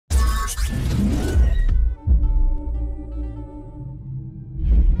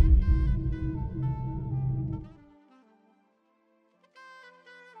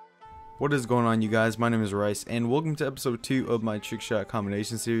What is going on, you guys? My name is Rice, and welcome to episode 2 of my Trickshot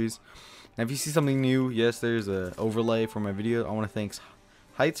combination series. Now, if you see something new, yes, there's an overlay for my video. I want to thank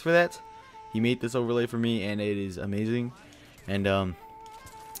Heights for that. He made this overlay for me, and it is amazing. And I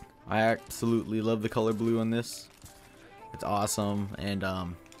absolutely love the color blue on this. It's awesome. And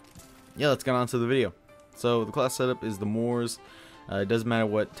yeah, let's get on to the video. So the class setup is the Moors. It doesn't matter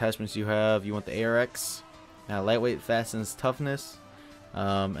what attachments you have. You want the ARX, lightweight, fastness, toughness.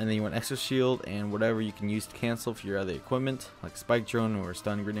 And then you want extra shield and whatever you can use to cancel for your other equipment, like spike drone or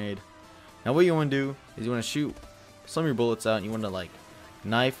stun grenade. Now what you want to do is you want to shoot some of your bullets out, and you want to like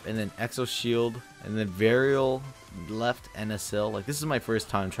knife and then exo shield and then varial left NSL. Like, this is my first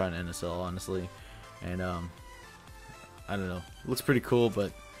time trying NSL, honestly, and I don't know, it looks pretty cool,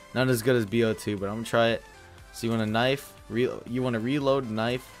 but not as good as BO2, but I'm gonna try it. So you want to knife, you want to reload,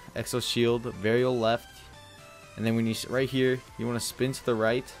 knife, exo shield, varial left. And then when you right here, you want to spin to the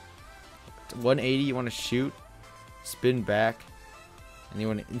right, 180. You want to shoot, spin back, and you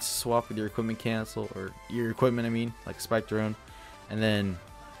want to insta swap with your equipment cancel, or your equipment, I mean, like spike drone. And then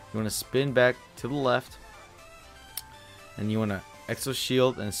you want to spin back to the left, and you want to exo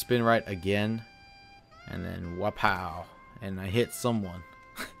shield and spin right again, and then wapow, and I hit someone.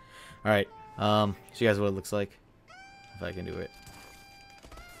 All right, show you guys what it looks like if I can do it.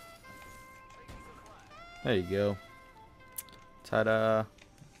 There you go. Ta-da.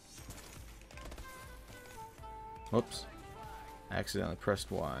 Whoops. I accidentally pressed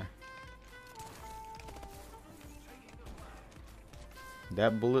Y.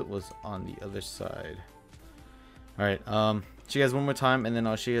 That bullet was on the other side. Alright, show you guys one more time, and then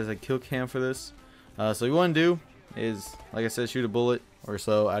I'll show you guys a kill cam for this. So what you want to do is, like I said, shoot a bullet or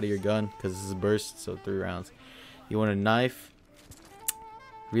so out of your gun, because this is a burst, so 3 rounds. You want to knife,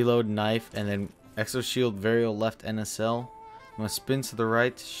 reload, knife, and then exo shield, varial left NSL. You want to spin to the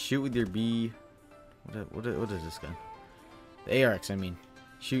right, shoot with your B. What is this gun? The ARX, I mean.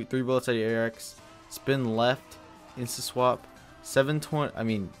 Shoot 3 bullets at your ARX. Spin left, insta swap.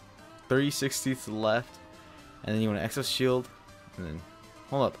 360 to the left, and then you want to exo shield, and then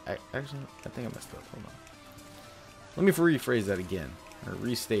hold up. Actually, I think I messed up. Hold on. Let me rephrase that again, or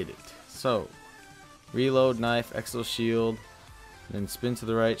restate it. So, reload, knife, exo shield, then spin to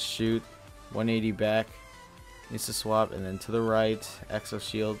the right, shoot. 180 back, insta swap, and then to the right, exo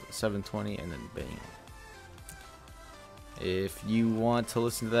shield, 720, and then bang. If you want to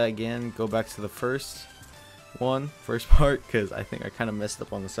listen to that again, go back to the first part, because I think I kind of messed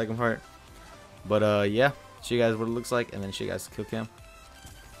up on the second part. But yeah, show you guys what it looks like, and then show you guys the kill cam.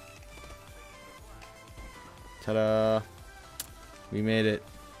 Ta-da! We made it.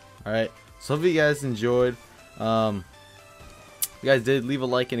 Alright, so hope you guys enjoyed. If you guys did, leave a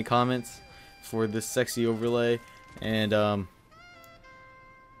like in the comments for this sexy overlay. And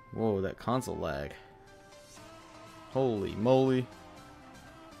whoa, that console lag, holy moly.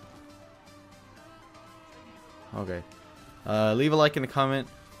 Okay, leave a like in the comment,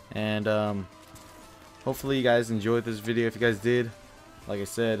 and hopefully you guys enjoyed this video. If you guys did, like I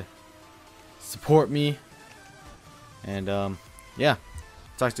said, support me, and yeah,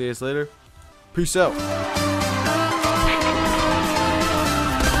 talk to you guys later. Peace out.